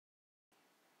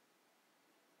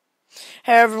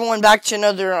Hey everyone, back to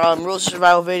another Rules of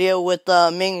Survival video with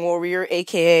Ming Warrior,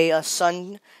 aka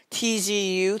Sun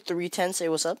TZU310. Say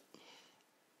what's up.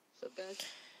 What's up, guys?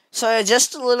 So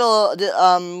just a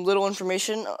little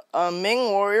information.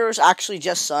 Ming Warrior is actually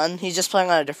just Sun. He's just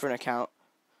playing on a different account.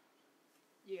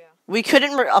 Yeah. We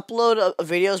couldn't upload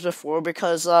videos before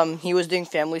because he was doing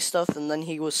family stuff and then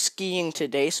he was skiing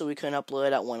today, so we couldn't upload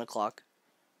it at 1 o'clock.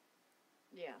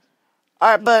 Yeah.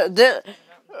 All right,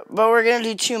 but we're gonna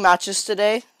do 2 matches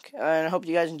today, and I hope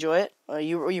you guys enjoy it. Are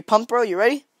you pumped, bro? You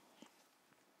ready?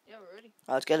 Yeah, we're ready.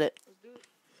 Let's get it. Let's do it.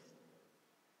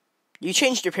 You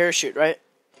changed your parachute, right?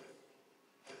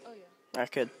 Oh yeah.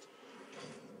 Alright, good.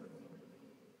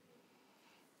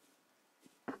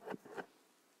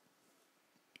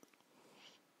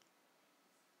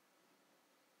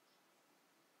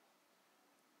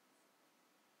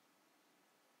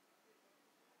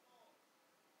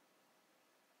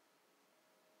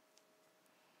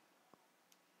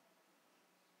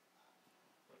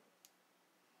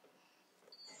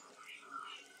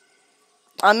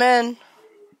 I'm in.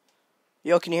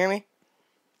 Yo, can you hear me?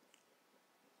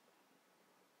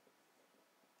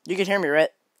 You can hear me, right?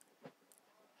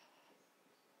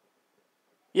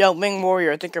 Yo, Ming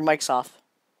Warrior, I think your mic's off.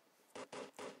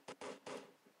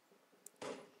 There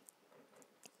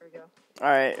we go.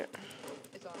 Alright.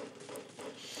 It's on. I don't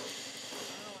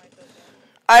know why it does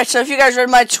that. Alright, so if you guys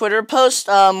read my Twitter post,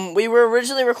 we were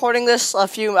originally recording this a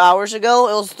few hours ago.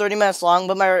 It was 30 minutes long,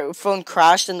 but my phone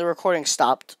crashed and the recording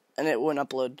stopped, and it wouldn't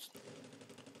upload.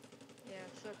 Yeah,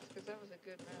 it sucks, because that was a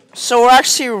good match. So we're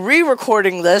actually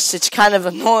re-recording this. It's kind of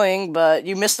annoying, but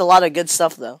you missed a lot of good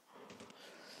stuff, though.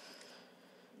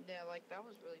 Yeah, like, that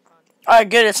was really fun. Alright,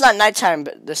 good. It's not nighttime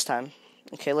this time.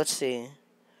 Okay, let's see.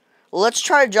 Let's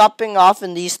try dropping off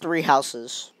in these 3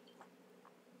 houses.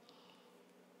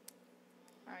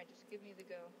 Alright, just give me the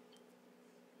go.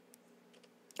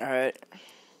 Alright.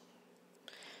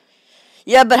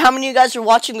 Yeah, but how many of you guys are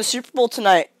watching the Super Bowl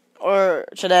tonight? Or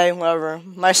today, whatever.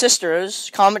 My sister is.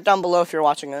 Comment down below if you're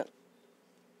watching it.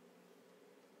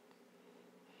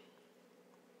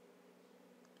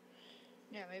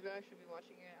 Yeah, maybe I should be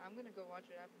watching it. I'm gonna go watch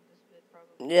it after this vid,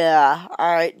 probably. Yeah,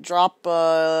 alright. Drop,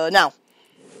 now.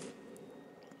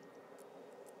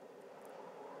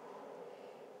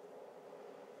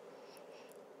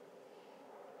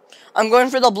 I'm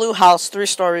going for the blue house, 3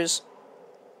 stories.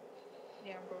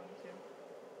 Yeah, I'm going to.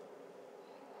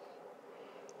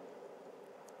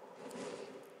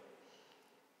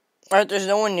 Alright, there's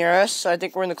no one near us, so I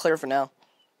think we're in the clear for now.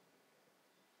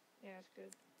 Yeah, it's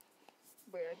good.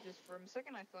 Wait, for a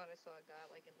second I thought I saw a guy,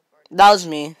 like, in the party. That was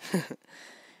me.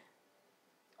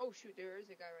 Oh, shoot, there is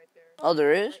a guy right there. Oh,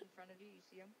 there is? Right in front of you, you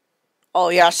see him? Oh,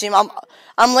 yeah, I see him.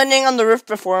 I'm landing on the roof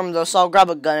before him, though, so I'll grab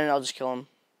a gun and I'll just kill him.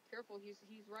 Careful, he's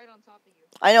right on top of you.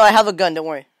 I know, I have a gun, don't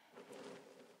worry.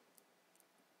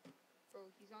 Bro,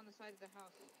 he's on the side of the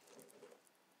house.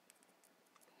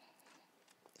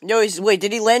 Yo, wait,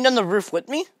 did he land on the roof with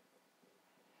me?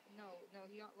 No,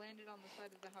 he landed on the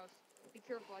side of the house. Be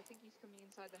careful, I think he's coming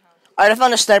inside the house. Alright, I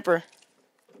found a sniper.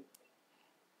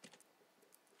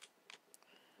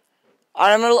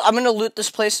 Alright, I'm gonna loot this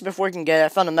place before we can get it. I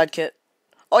found a med kit.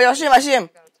 Oh, yeah, I see him. I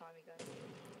got a Tommy gun.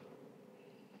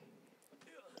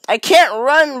 I can't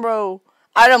run, bro.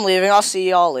 Alright, I'm leaving. I'll see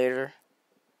y'all later.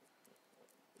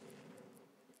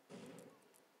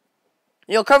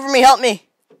 Yo, cover me. Help me.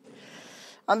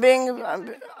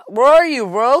 Where are you,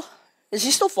 bro? Is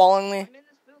he still following me? I'm in this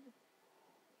building.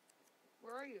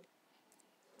 Where are you?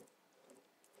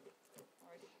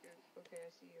 Alright, okay, I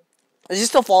see you. Is he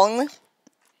still following me?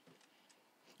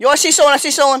 Yo, I see someone. No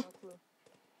clue.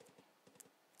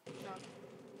 Shot.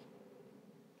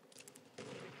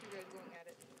 There's 2 guys going at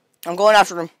it. I'm going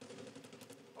after him.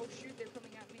 Oh shoot, they're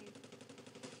coming at me.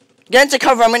 Get into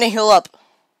cover. I'm gonna heal up.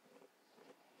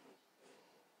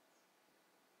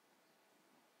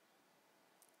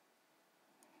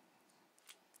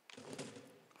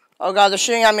 Oh god, they're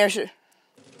shooting at me. Dude,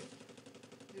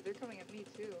 they're coming at me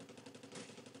too.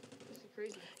 This is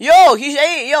crazy. Yo,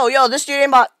 yo, this dude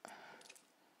ain't bot.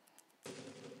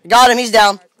 Got him, he's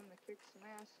down. Alright, time to kick some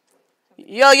ass.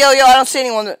 Yo, I don't see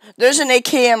anyone. There's an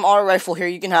AKMR rifle here,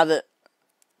 you can have it.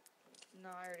 No,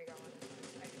 I already got one.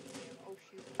 I can see him. Oh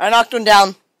shoot. I knocked him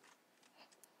down.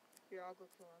 Here, I'll go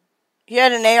kill him. He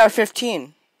had an AR-15.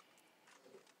 Wait,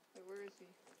 where is he?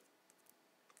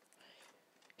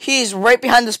 He's right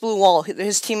behind this blue wall.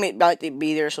 His teammate might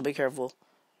be there, so be careful.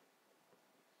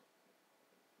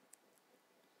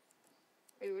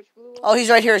 Wait, which blue wall? Oh,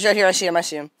 he's right here, I see him. Alright,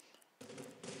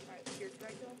 here, can I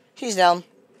kill him? He's down.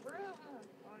 Bruh!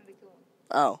 I wanted to kill him.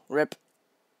 Oh, rip.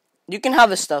 You can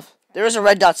have his stuff. There is a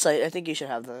red dot sight. I think you should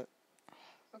have that.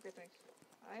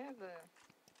 I have a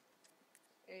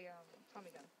Tommy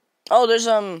gun. Oh, there's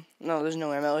no, there's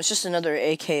no ammo. It's just another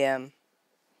AKM.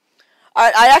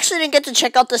 I actually didn't get to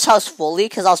check out this house fully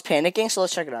because I was panicking. So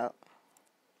let's check it out.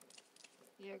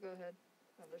 Yeah, go ahead.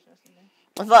 Oh, there's nothing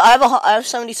there. I have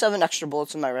 77 extra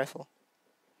bullets in my rifle.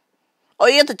 Oh,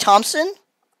 you get the Thompson?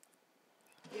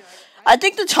 Yeah, I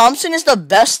think the Thompson is the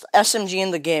best SMG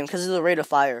in the game because of the rate of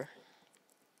fire.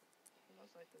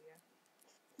 most likely, yeah.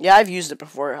 Yeah, I've used it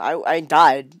before. I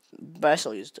died, but I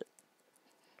still used it.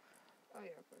 Oh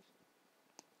yeah, of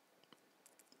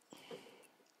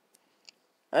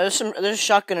course. There's a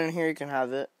shotgun in here. You can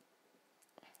have it.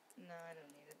 No, I don't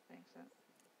need it. Thanks.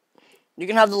 You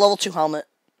can have the level 2 helmet.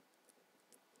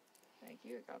 Thank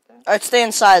you. I got that. Alright, stay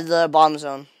inside the bomb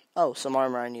zone. Oh, some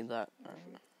armor. I need that.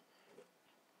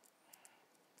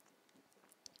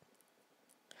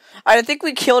 Alright, I think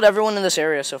we killed everyone in this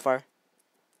area so far.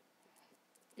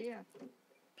 Yeah.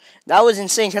 That was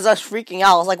insane because I was freaking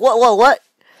out. I was like, what?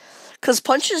 Because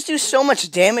punches do so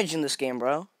much damage in this game,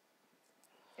 bro.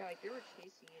 Yeah, like they were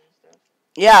chasing you and stuff.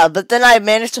 Yeah, but then I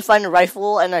managed to find a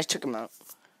rifle and I took him out.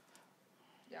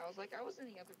 Yeah, I was like, I was in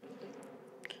the other building.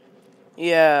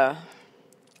 Yeah.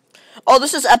 Oh,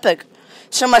 this is epic.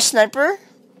 So my sniper,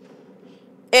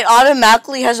 it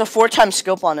automatically has a 4x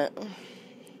scope on it.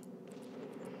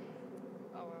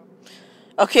 Oh wow.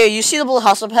 Okay, you see the blue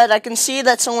house up ahead? I can see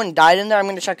that someone died in there. I'm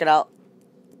gonna check it out.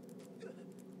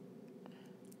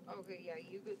 Okay, yeah,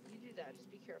 you do that.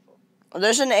 Just be careful.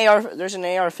 There's an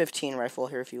AR-15 rifle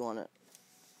here if you want it.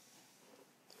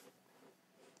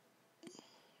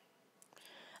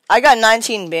 I got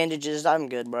 19 bandages. I'm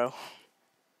good, bro.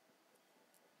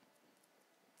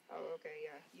 Oh, okay,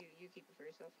 yeah. You keep it for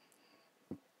yourself.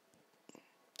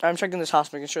 I'm checking this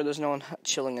house, making sure there's no one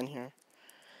chilling in here.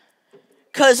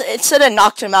 Because it said it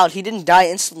knocked him out. He didn't die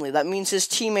instantly. That means his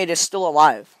teammate is still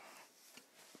alive.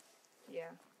 Yeah.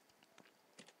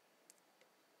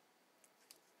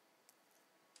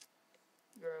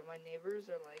 Bro, my neighbors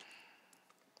are like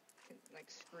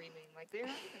screaming. Like they're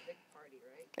having a big party,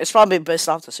 right? It's probably based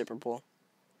off the Super Bowl.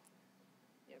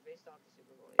 Yeah, based off the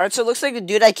Super Bowl. Yeah. Alright, so it looks like the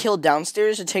dude I killed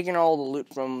downstairs is taking all the loot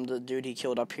from the dude he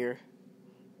killed up here.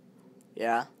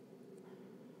 Yeah.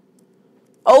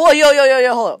 Oh,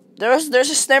 yo, hold up. There's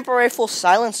a sniper rifle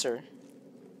silencer.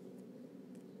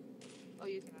 Oh,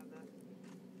 you can have that.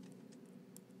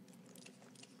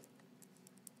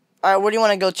 Alright, where do you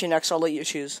want to go to next? I'll let you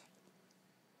choose.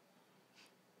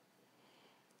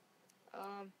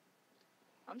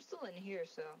 I'm still in here,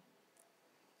 so.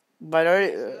 But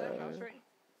already, See that house right?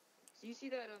 So you see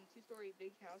that 2-story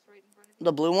big house right in front of you?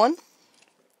 the blue one?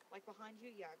 Like behind you?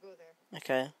 Yeah, go there.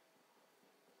 Okay.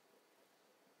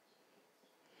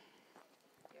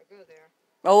 Yeah, go there.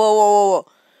 Oh, whoa.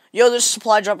 Yo, there's a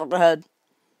supply drop up ahead.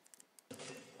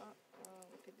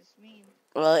 What could this mean?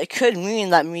 Well, it could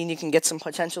mean you can get some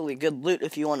potentially good loot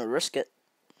if you want to risk it.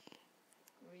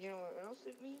 Well, you know what else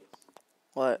it means?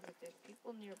 What? That there's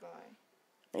people nearby.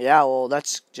 Yeah, well,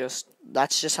 that's just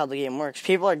how the game works.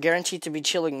 People are guaranteed to be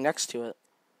chilling next to it.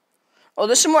 Oh,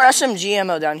 there's some more SMG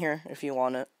ammo down here if you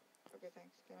want it. Okay,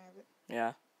 thanks. Can I have it?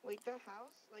 Yeah. Wait, the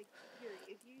house? Like, here,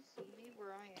 if you see me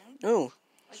where I am, Ooh.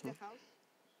 like the house,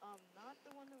 not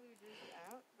the one that we were just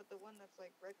at, but the one that's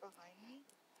like right behind me.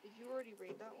 Did you already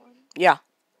raid that one? Yeah.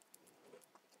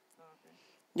 Oh, okay.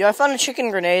 Yo, I found a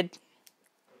chicken grenade.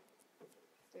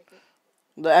 Take it.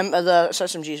 The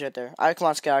SMG's right there. Alright, come on,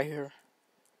 let's get out of here.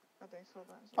 Oh, thanks. Hold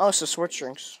on. Oh, it's the sports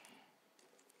drinks.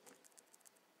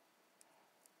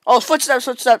 Oh,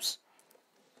 footsteps.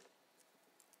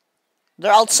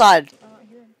 They're outside. Oh, I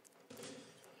hear them.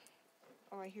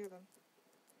 Oh, I hear them.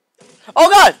 Oh,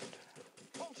 God!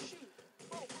 Oh, shoot!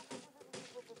 Bro. Oh,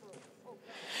 God.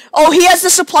 Oh, he has the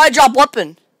supply drop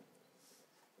weapon.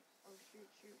 Oh, shoot.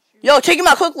 Yo, take him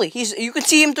out quickly. You can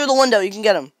see him through the window. You can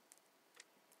get him.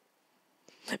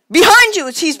 Behind you!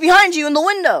 He's behind you in the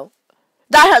window.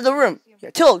 That had the room. Yeah,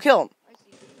 kill him. I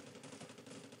see him.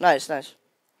 Nice. Not too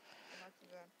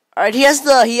bad. Alright, he has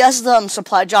the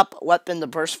supply drop weapon, the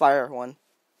burst fire one.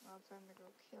 Now time to go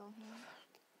kill him.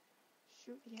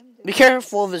 Shoot him. Be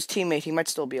careful of his teammate. He might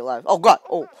still be alive. Oh, God.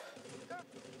 Oh.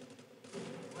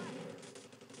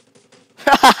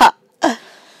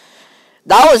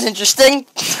 That was interesting.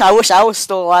 I wish I was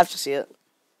still alive to see it.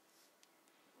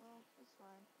 Well, that's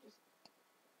fine.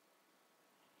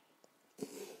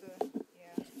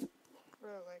 Yeah.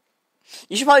 Bro, like.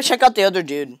 You should probably check out the other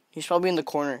dude. He's probably in the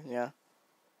corner. Yeah.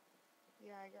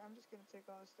 Yeah, I'm just gonna take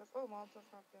all this stuff. Oh, Molotov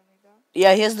cocktail, need that.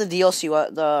 Yeah, he has the DLC.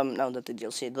 No, not the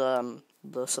DLC.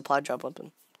 The supply drop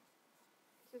weapon.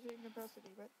 Such capacity,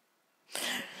 but.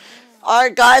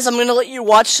 Alright, guys, I'm gonna let you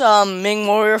watch Ming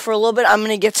Warrior for a little bit. I'm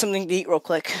gonna get something to eat real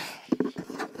quick.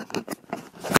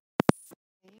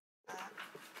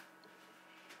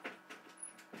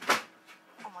 Oh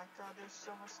my god, there's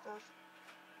so much stuff.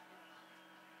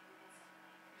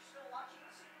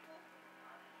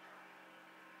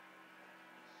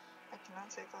 I cannot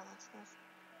take all that stuff.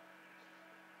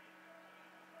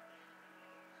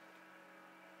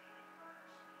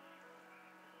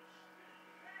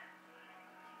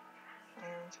 I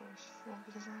don't even touch phone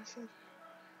because I said.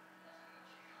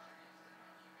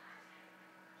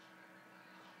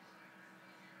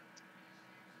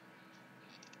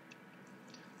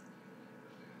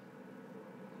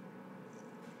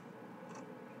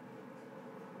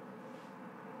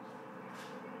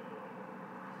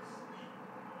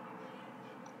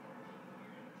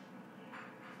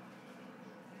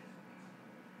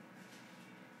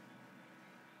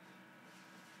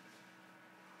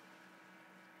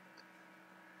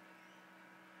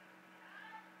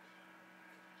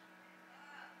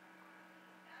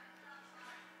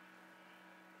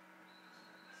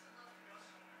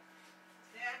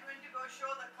 Dad went to go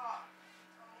show the car.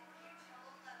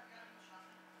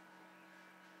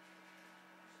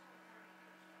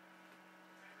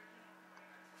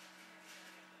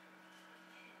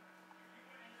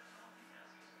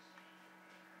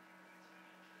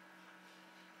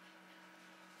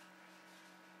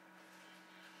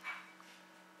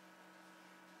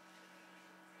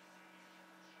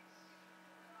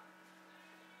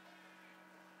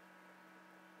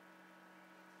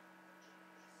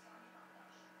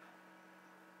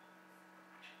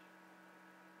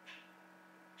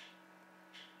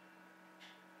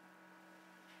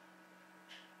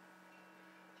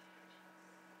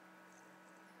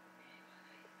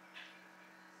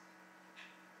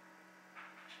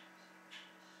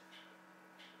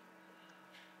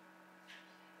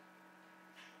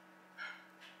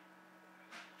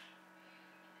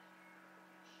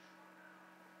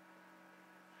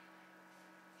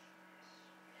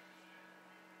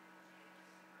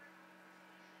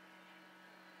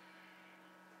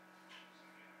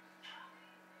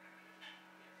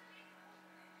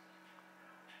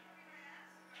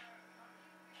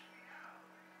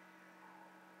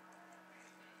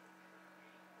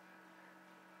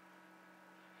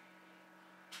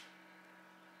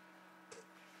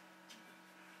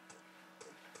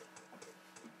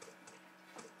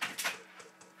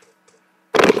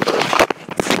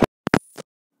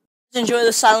 Enjoy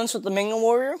the silence with the Ming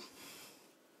Warrior.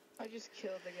 I just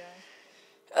killed the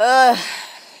guy.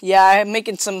 Yeah, I'm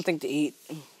making something to eat.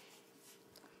 You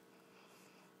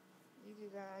do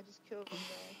that, I just killed one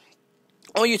guy.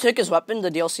 Oh, you took his weapon, the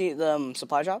DLC, the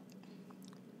supply drop?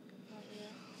 Not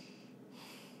yet.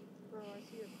 Bro, I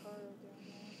see a car down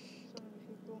there. So many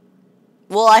people.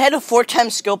 Well, I had a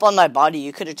 4x scope on my body.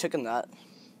 You could have taken that.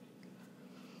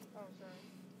 Oh, sorry.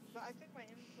 But I think my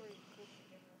inventory was full to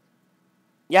begin with.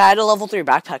 Yeah, I had a level 3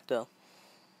 backpack, though.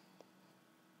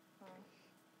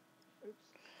 Oops.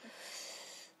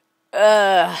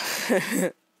 I just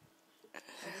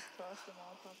tossed a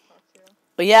Molotov cocktail.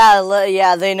 But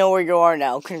yeah, they know where you are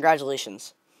now.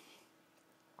 Congratulations.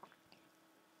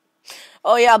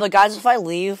 Oh yeah, but guys, if I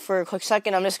leave for a quick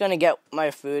second, I'm just gonna get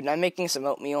my food. I'm making some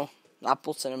oatmeal,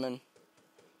 apple cinnamon.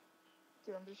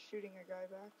 Dude, I'm just shooting a guy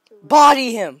back.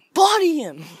 Body him! Body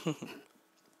him!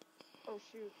 Oh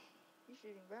shoot, he's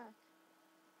shooting back.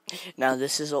 Now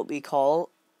this is what we call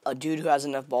a dude who has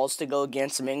enough balls to go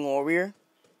against a Ming Warrior.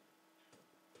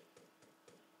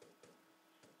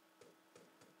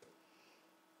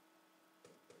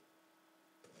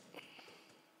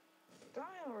 Die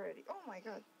already! Oh my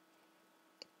god.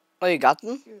 Oh, you got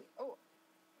them? Shoot. Oh,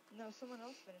 no, someone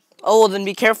else finished the Oh, well then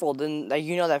be careful. Then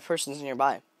you know that person's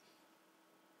nearby.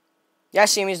 Yeah, I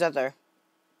see him. He's out there.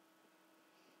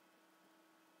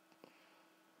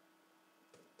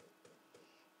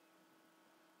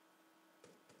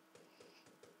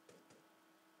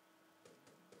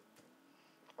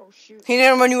 Oh shoot. He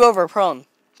didn't run you over, prone.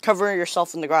 Cover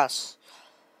yourself in the grass.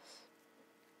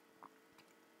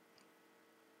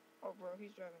 Oh bro,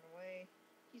 he's driving away.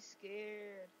 He's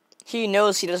scared. He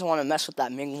knows he doesn't want to mess with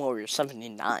that Ming Warrior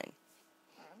 79. Alright,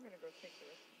 I'm gonna go take the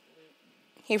rest of the loot.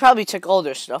 He probably took all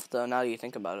their stuff, though, now that you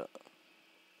think about it.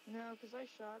 No, because I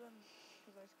shot him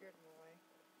because I scared him away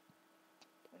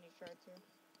when he tried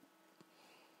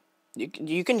to.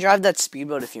 You can drive that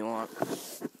speedboat if you want. Yeah,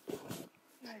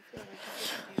 I could. I could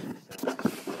just use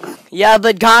it. Yeah,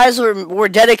 but guys, we're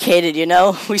dedicated, you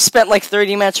know? We spent like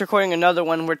 30 minutes recording another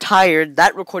one. We're tired.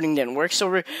 That recording didn't work,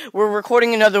 so we're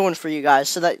recording another one for you guys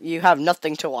so that you have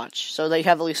nothing to watch. So that you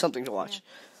have at least something to watch.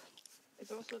 Yeah.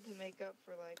 It's also to make up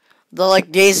for, like... The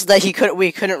like days that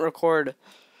we couldn't record.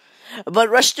 But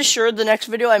rest assured, the next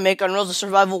video I make on Rules of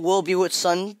Survival will be with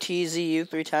Sun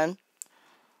TZU310.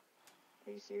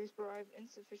 Are you serious, bro? I have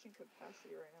insufficient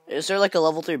capacity right now. Is there like a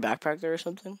level 3 backpack there or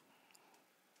something?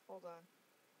 Hold on.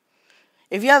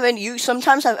 If you have any, you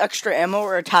sometimes have extra ammo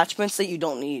or attachments that you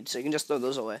don't need, so you can just throw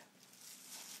those away.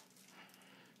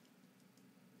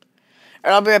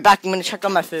 Alright, I'll be right back. I'm gonna check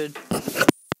on my food.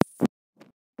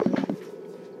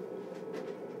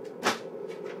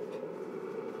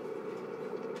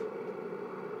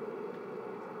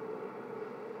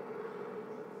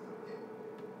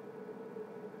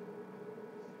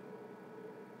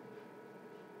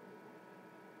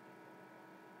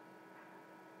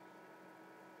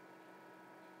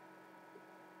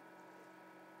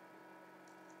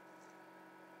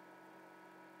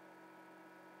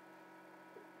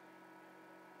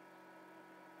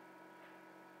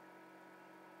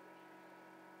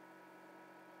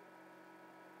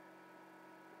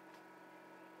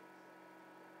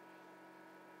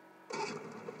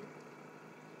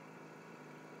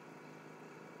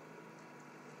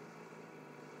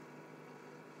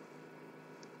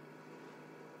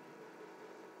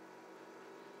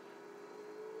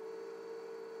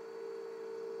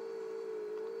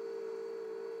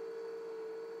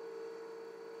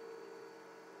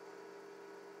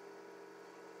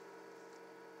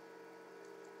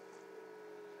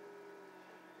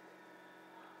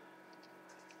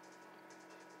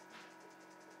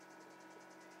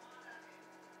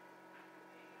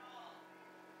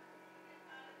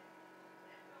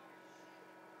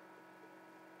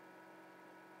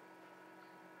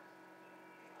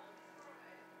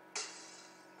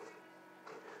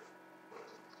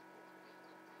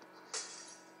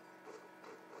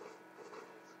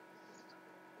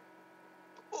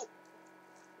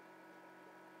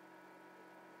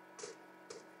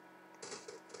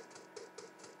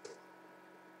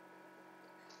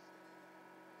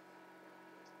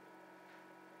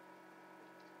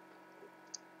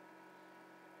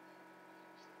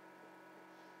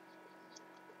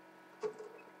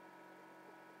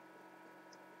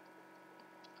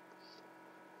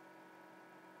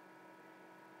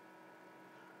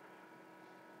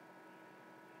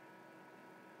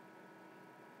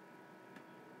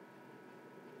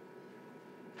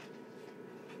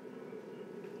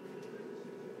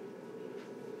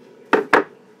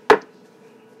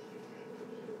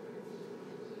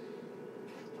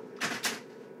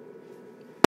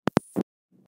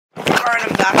 Alright,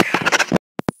 I'm back.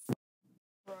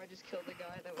 Bro, I just killed the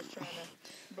guy that was trying to...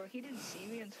 Bro, he didn't see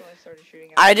me until I started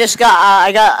shooting at I him. just got,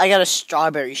 I got a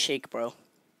strawberry shake, bro.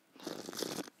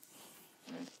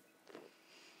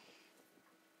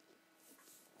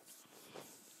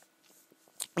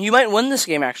 You might win this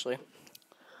game, actually.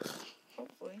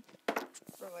 Hopefully.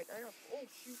 Bro, like, I got... Oh,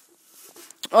 shoot.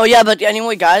 Oh, yeah, but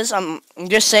anyway, guys, I'm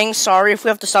just saying sorry if we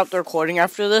have to stop the recording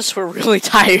after this. We're really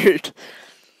tired.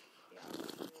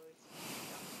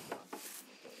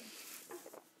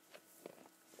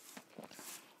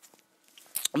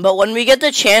 But when we get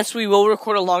the chance, we will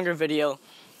record a longer video.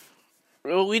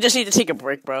 We just need to take a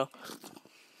break, bro.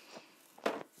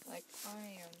 Like,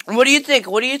 I am... What do you think?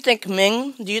 What do you think,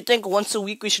 Ming? Do you think once a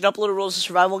week we should upload a Rules of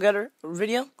Survival Getter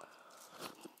video?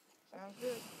 Sounds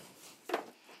good.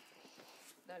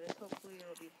 That is hopefully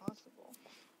it'll be possible.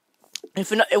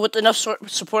 With enough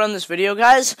support on this video,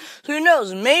 guys, who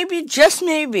knows? Maybe, just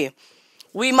maybe,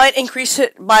 we might increase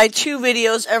it by 2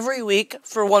 videos every week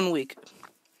for 1 week.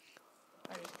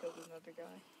 I just killed another guy.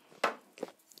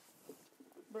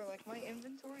 Bro, like, my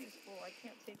inventory is full. I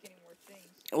can't take any more things.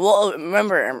 Well,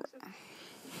 remember,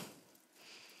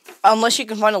 unless you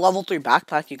can find a level 3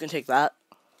 backpack, you can take that.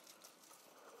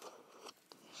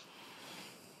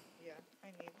 Yeah, I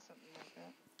need something like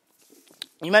that.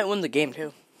 You might win the game,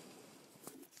 too.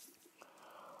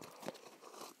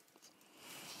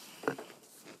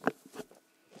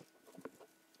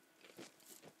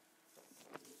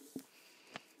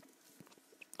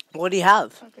 What do you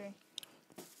have? Okay.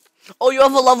 Oh, you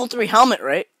have a level 3 helmet,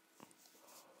 right?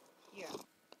 Yeah.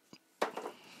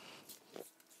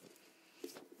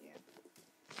 Yeah.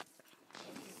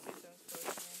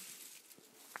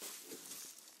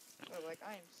 Oh, like,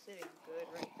 I am sitting good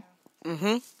right now. Mm-hmm.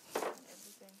 And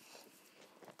everything.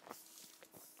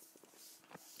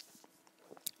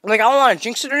 Like, I don't want to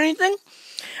jinx it or anything,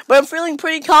 but I'm feeling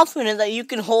pretty confident that you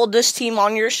can hold this team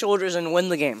on your shoulders and win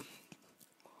the game.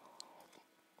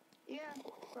 Yeah,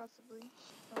 possibly.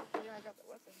 Hopefully I got the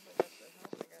weapon, but that's the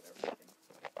help. I got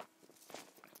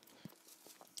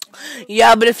everything.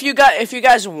 Yeah, but if you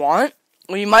guys want,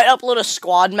 we might upload a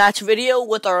squad match video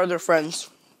with our other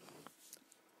friends.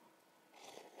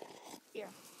 Yeah,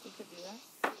 we could do that.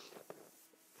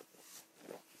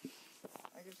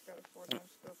 I just got a 4x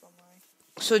scope on my...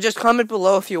 So just comment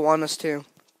below if you want us to.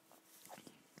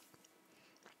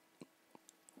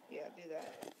 Yeah, do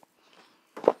that.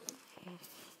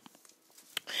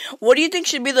 What do you think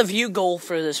should be the view goal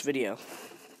for this video?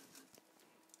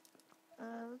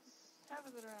 Let's have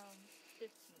it around 15.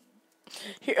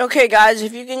 Here, okay, guys,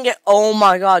 if you can get... Oh,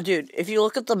 my God, dude. If you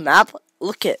look at the map,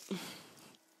 look it.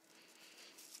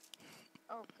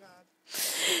 Oh, God.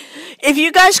 If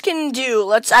you guys can do...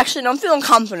 Let's actually... I'm feeling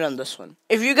confident on this one.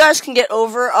 If you guys can get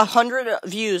over 100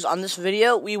 views on this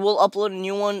video, we will upload a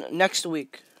new one next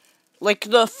week. Like,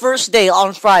 the first day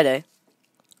on Friday.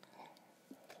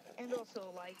 And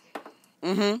also, like...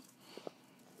 Mm-hmm.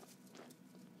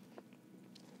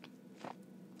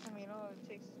 I mean, all it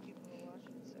takes is people to watch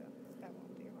it, so that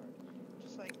won't be hard.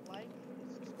 Just like and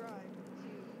subscribe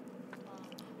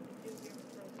to Video Gamer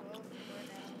Pro 12 right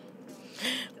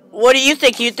now. What do you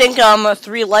think? You think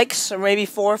 3 likes or maybe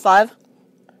 4 or 5? 10 likes.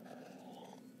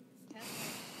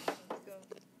 Let's go.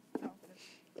 Confidence.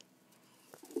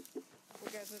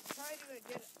 Well, guys, let's try to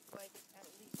get like at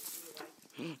least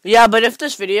 3 likes. Yeah, but if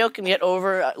this video can get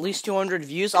over at least 200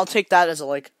 views, I'll take that as a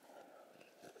like.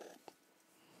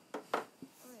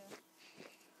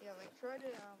 Try to,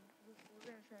 we're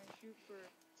gonna try and shoot for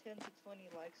 10 to 20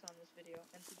 likes on this video,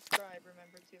 and subscribe,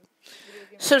 remember to.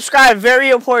 Subscribe, very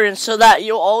important, so that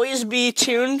you'll always be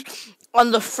tuned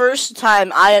on the first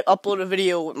time I upload a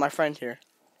video with my friend here.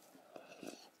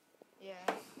 Yeah,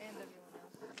 and everyone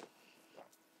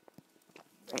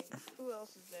else. Wait, who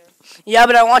else is there? Yeah,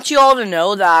 but I want you all to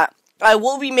know that I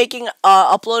will be making,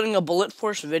 uploading a Bullet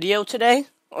Force video today.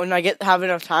 When I have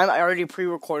enough time, I already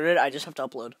pre-recorded it, I just have to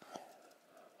upload.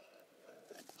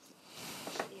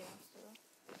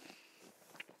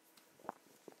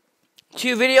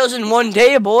 2 videos in one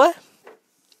day, boy.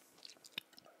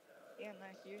 Yeah,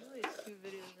 nice. Usually it's 2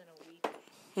 videos in a week.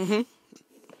 Mm-hmm.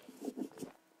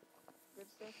 Good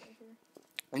stuff right here.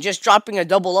 I'm just dropping a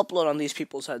double upload on these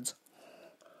people's heads.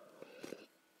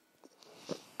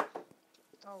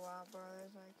 Oh, wow, bro.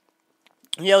 There's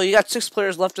like... Yo, you got 6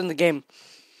 players left in the game.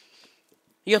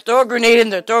 You throw a grenade in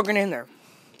there. Throw a grenade in there.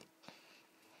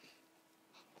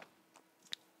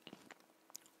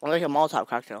 I like a Molotov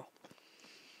cocktail.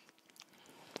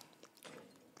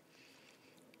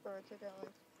 Bro, I took out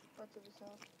like parts of his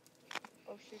house.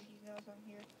 Oh shit, he knows I'm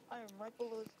here. I am right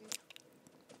below this dude.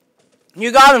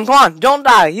 You got him. Come on. Don't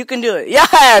die. You can do it.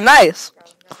 Yeah, nice. Got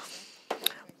him.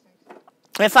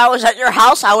 Thanks. If I was at your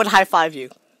house, I would high five you.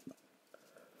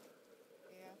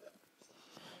 Yeah.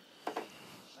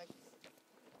 Like,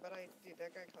 but dude,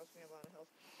 that guy cost me a lot of health.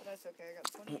 But that's okay. I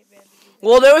got 28 bandages.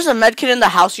 Well, there was a medkit in the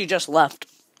house you just left.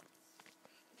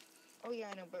 Oh yeah,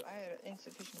 I know, but I had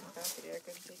insufficient capacity. I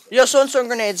couldn't take it. Yo, so some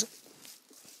grenades.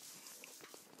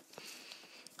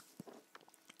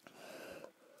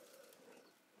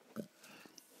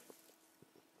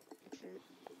 Shoot.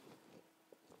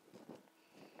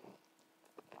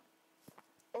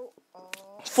 Oh.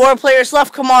 4 players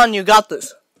left. Come on, you got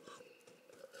this.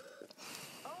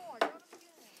 Oh, I got him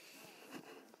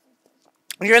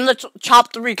again. You're in the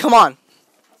top 3. Come on.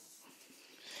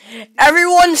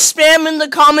 Everyone spam in the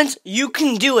comments. You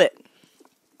can do it.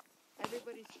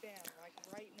 Everybody spam, like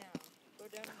right now. Go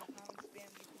down in the comments, spam,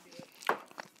 you can do it.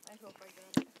 I hope I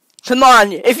got it. Come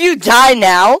on. If you die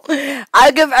now,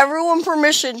 I give everyone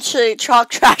permission to talk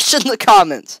trash in the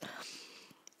comments.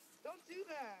 Don't do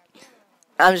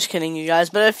that. I'm just kidding, you guys.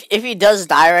 But if he does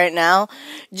die right now,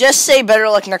 just say better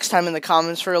luck next time in the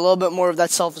comments for a little bit more of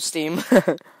that self-esteem.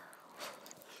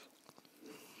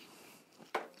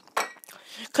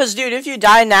 Because, dude, if you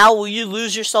die now, will you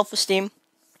lose your self-esteem?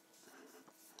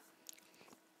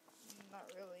 Not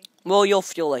really. Well, you'll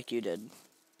feel like you did.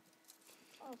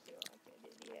 I'll feel like I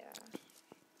did, yeah.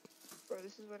 Bro,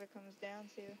 this is what it comes down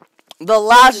to. The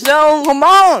last zone, come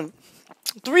on!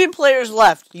 3 players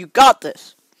left. You got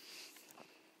this.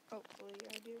 Hopefully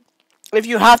I do. If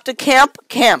you have to camp,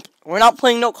 camp. We're not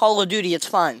playing no Call of Duty. It's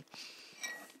fine.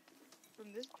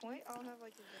 From this point, I'll have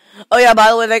like a zone. Oh, yeah, by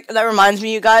the way, that reminds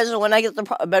me, you guys, when I get the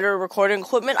better recording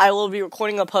equipment, I will be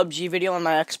recording a PUBG video on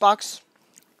my Xbox.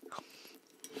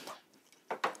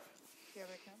 Yeah,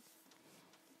 that counts.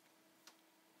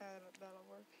 That'll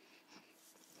work.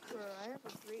 Bro, I have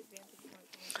a great vantage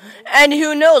point. And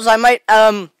who knows, I might,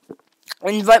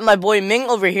 invite my boy Ming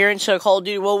over here into a Call of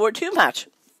Duty World War II match.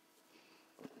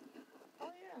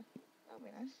 Oh, yeah. That'll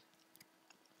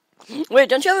be nice. Wait,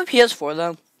 don't you have a PS4,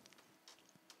 though?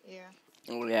 Yeah.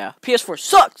 Oh, yeah. PS4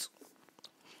 sucks!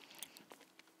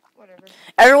 Whatever.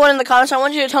 Everyone in the comments, I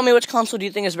want you to tell me which console do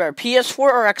you think is better, PS4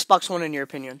 or Xbox One in your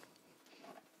opinion?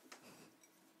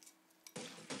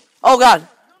 Oh god.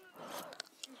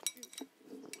 Shoot.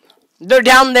 They're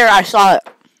down there. I saw it.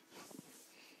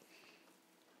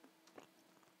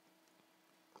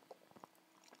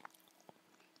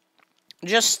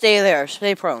 Just stay there.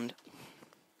 Stay prone.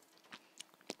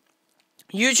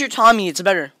 Use your Tommy. It's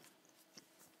better.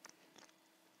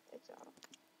 It's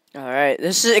out. Alright.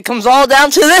 It comes all down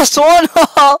to this one.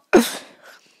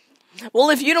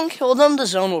 Well, if you don't kill them, the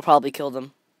zone will probably kill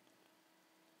them.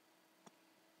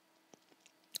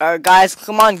 Alright, guys.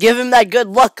 Come on. Give him that good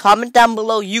luck. Comment down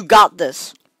below. You got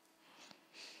this.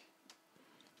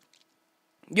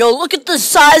 Yo, look at the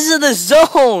size of the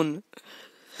zone.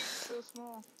 So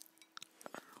small.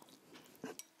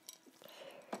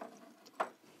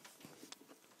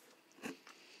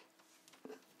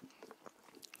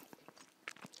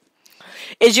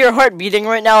 Is your heart beating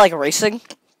right now like racing?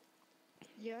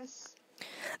 Yes.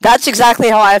 That's exactly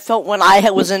how I felt when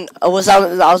I was in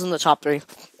the top 3. Nice.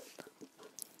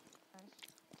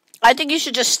 I think you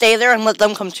should just stay there and let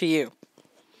them come to you.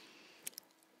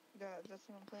 That's what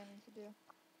I'm planning to do.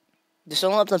 Just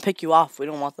don't let them pick you off. We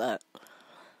don't want that.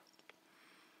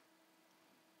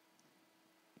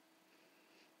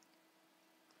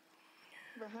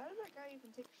 But how did that guy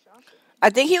even take a shot at me? I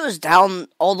think he was down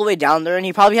all the way down there, and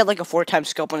he probably had like a 4-time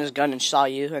scope on his gun and saw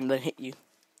you and then hit you.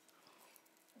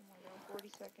 Oh my god, 40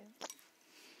 seconds.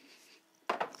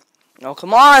 Oh,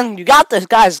 come on. You got this,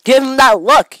 guys. Give him that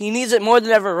look. He needs it more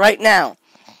than ever right now.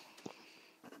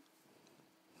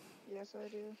 Yes, I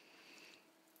do.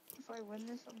 If I win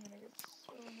this, I'm gonna get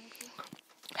so happy.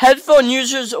 Headphone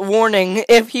users warning.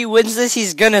 If he wins this,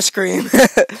 he's gonna scream.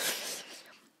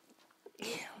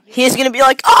 He's gonna be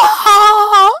like,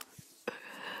 oh!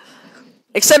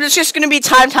 Except it's just gonna be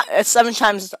 7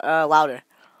 times louder.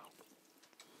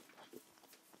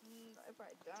 If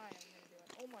I die, I'm gonna be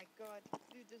like, oh my god,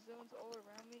 dude, the zone's all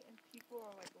around me and people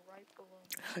are like right below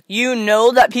me. You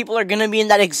know that people are gonna be in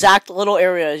that exact little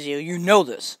area as you. You know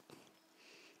this.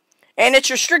 And it's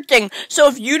restricting, so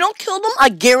if you don't kill them, I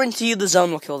guarantee you the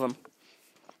zone will kill them.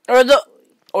 Or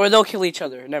they'll kill each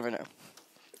other. Never know.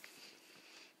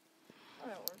 Oh,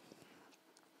 that works.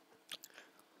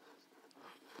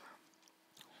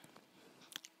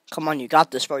 Come on, you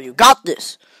got this, bro. You got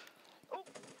this.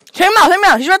 Take him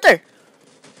out. He's right there.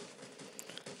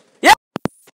 Yeah.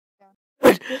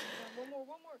 One more.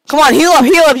 Come on, heal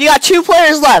up. You got 2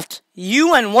 players left.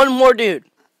 You and 1 more dude.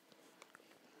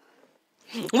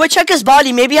 Wait, check his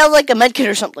body. Maybe he has like a med kit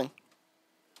or something.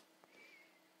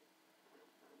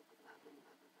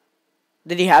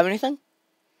 Did he have anything?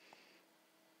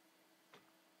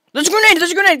 There's a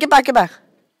grenade. Get back.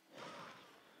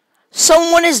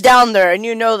 Someone is down there, and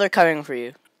you know they're coming for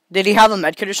you. Did he have a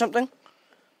med kit or something?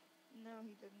 No,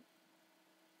 he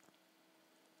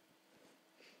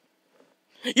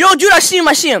didn't. Yo, dude, I see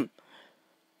him.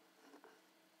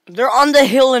 They're on the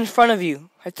hill in front of you.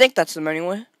 I think that's them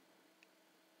anyway.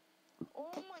 Oh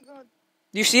my god.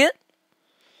 Do you see it?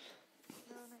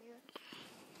 No, not yet.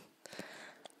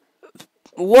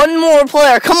 1 more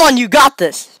player. Come on, you got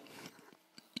this.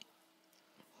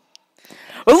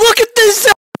 Look at this.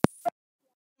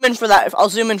 I'll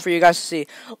zoom in for you guys to see.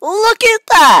 Look at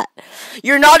that.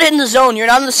 You're not in the zone. You're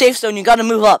not in the safe zone. You got to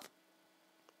move up.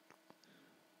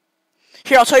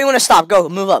 Here, I'll tell you when to stop. Go,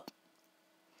 move up.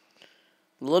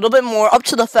 A little bit more up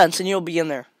to the fence, and you'll be in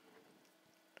there.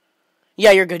 Yeah,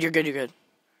 you're good.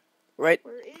 Right?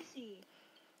 Where is he?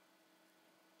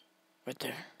 Right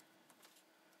there.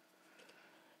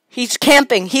 He's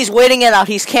camping. He's waiting it out.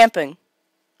 He's camping.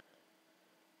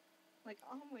 Like,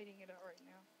 I'm waiting it out right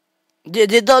now.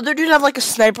 Did the other dude have like a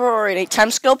sniper or an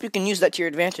 8-time scope? You can use that to your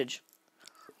advantage.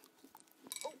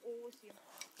 Oh, I see him.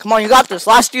 Come on, you got this.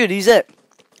 Last dude, he's it.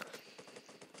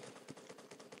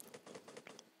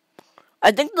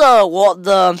 I think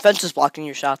the fence is blocking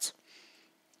your shots.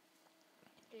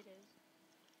 It is.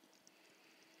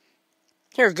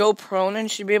 Here, go prone and you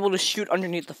should be able to shoot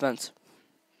underneath the fence.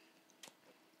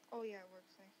 Oh yeah, it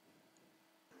works.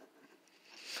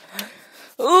 Nice.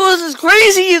 Ooh, this is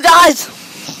crazy, you guys.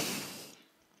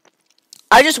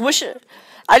 I just wish I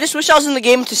was in the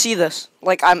game to see this.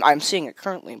 Like I'm seeing it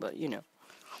currently, but you know.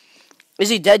 Is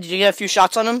he dead? Did you get a few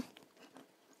shots on him?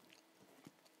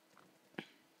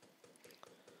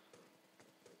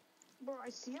 Bro, I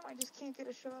see him. I just can't get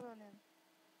a shot on him.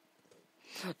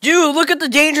 Dude, look at the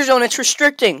danger zone. It's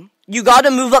restricting. You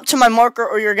gotta move up to my marker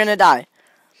or you're gonna die.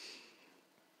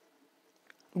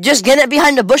 Just get it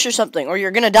behind a bush or something or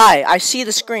you're gonna die. I see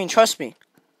the screen. Trust me.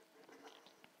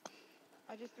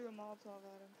 I just threw a Molotov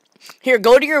at him. Here,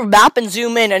 go to your map and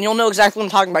zoom in and you'll know exactly what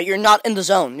I'm talking about. You're not in the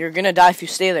zone. You're gonna die if you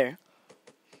stay there.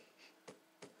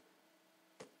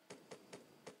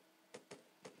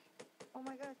 Oh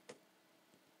my god.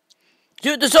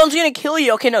 Dude, the zone's gonna kill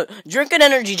you. Okay, no. Drink an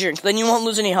energy drink, then you won't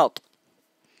lose any health.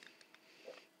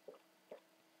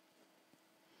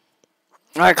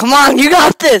 Alright, come on, you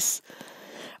got this!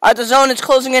 Alright, the zone is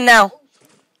closing in now.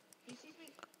 He sees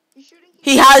me. He's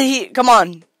shooting. Come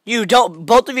on.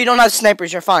 Both of you don't have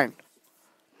snipers, you're fine.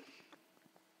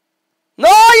 No,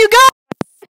 you got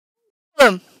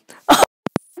him!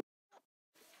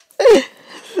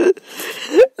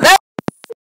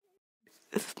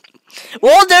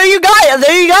 Well, there you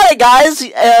got it, guys.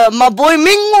 My boy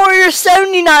Ming Warrior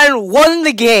 79 won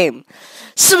the game.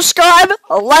 Subscribe,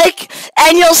 like,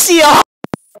 and you'll see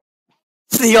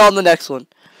you on the next one.